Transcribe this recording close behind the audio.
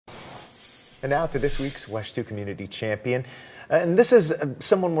And now to this week's West 2 Community Champion. And this is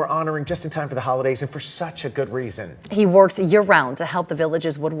someone we're honoring just in time for the holidays and for such a good reason. He works year-round to help the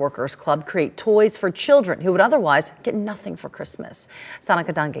village's Woodworkers Club create toys for children who would otherwise get nothing for Christmas. Sana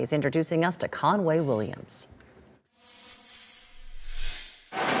Kadange is introducing us to Conway Williams.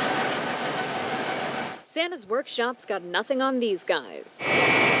 Santa's workshop's got nothing on these guys.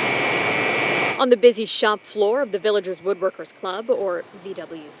 On the busy shop floor of the Villagers Woodworkers Club, or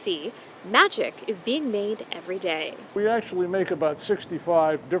VWC, magic is being made every day. We actually make about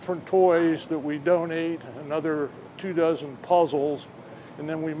 65 different toys that we donate, another 24 puzzles, and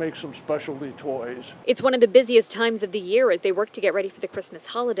then we make some specialty toys. It's one of the busiest times of the year as they work to get ready for the Christmas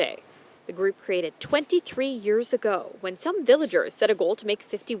holiday. The group created 23 years ago when some villagers set a goal to make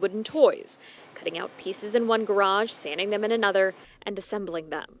 50 wooden toys, cutting out pieces in one garage, sanding them in another, and assembling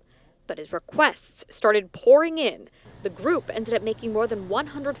them. But as requests started pouring in, the group ended up making more than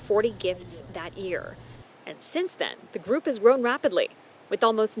 140 gifts that year. And since then, the group has grown rapidly, with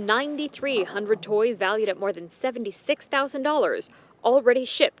almost 9,300 toys valued at more than $76,000 already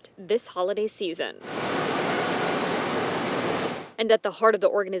shipped this holiday season. And at the heart of the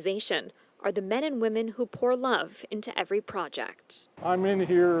organization are the men and women who pour love into every project. I'm in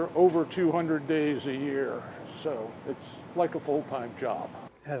here over 200 days a year, so it's like a full-time job.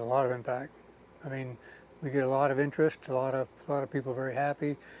 It has a lot of impact. I mean, we get a lot of interest, a lot of people very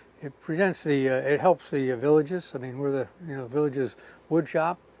happy. It presents it helps the villages. I mean, we're the village's wood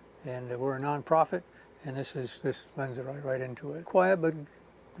shop, and we're a nonprofit, and this lends it right into it. Quiet, but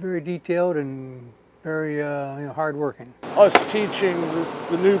very detailed and very hardworking. Us teaching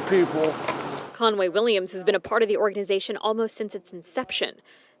the new people. Conway Williams has been a part of the organization almost since its inception,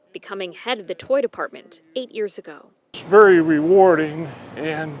 becoming head of the toy department 8 years ago. It's very rewarding,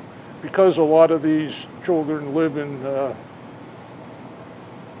 and because a lot of these children live in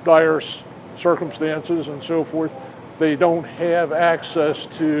dire circumstances and so forth, they don't have access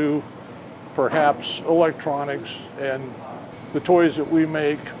to perhaps electronics, and the toys that we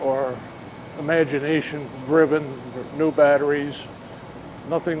make are imagination driven, no batteries,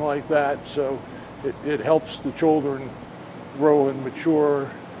 nothing like that, so it helps the children grow and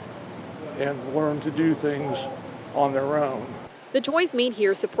mature and learn to do things on their own. The toys made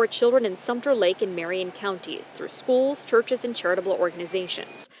here support children in Sumter Lake and Marion counties through schools, churches, and charitable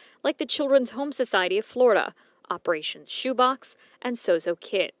organizations, like the Children's Home Society of Florida, Operation Shoebox, and Sozo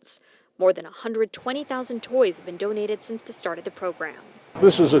Kids. More than 120,000 toys have been donated since the start of the program.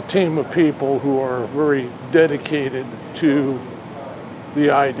 This is a team of people who are very dedicated to the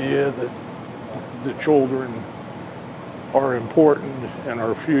idea that the children are important in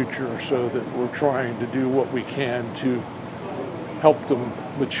our future, so that we're trying to do what we can to help them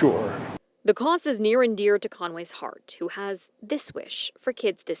mature. The cause is near and dear to Conway's heart, who has this wish for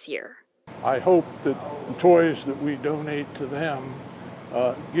kids this year. I hope that the toys that we donate to them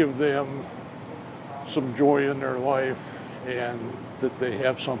give them some joy in their life, and that they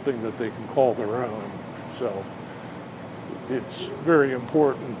have something that they can call their own. So it's very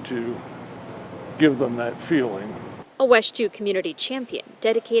important to give them that feeling. A West 2 community champion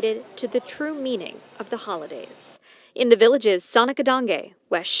dedicated to the true meaning of the holidays. In the Villages, Sana Kadange,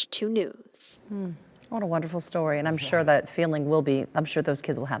 West 2 News. What a wonderful story, and I'm sure that feeling I'm sure those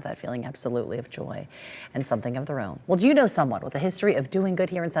kids will have that feeling absolutely of joy and something of their own. Well, do you know someone with a history of doing good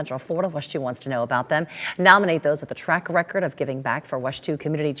here in Central Florida? West 2 wants to know about them. Nominate those with a track record of giving back for West 2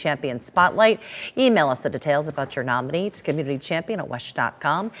 Community Champion Spotlight. Email us the details about your nominee to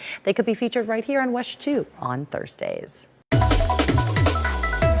communitychampion@west.com. They could be featured right here on West 2 on Thursdays.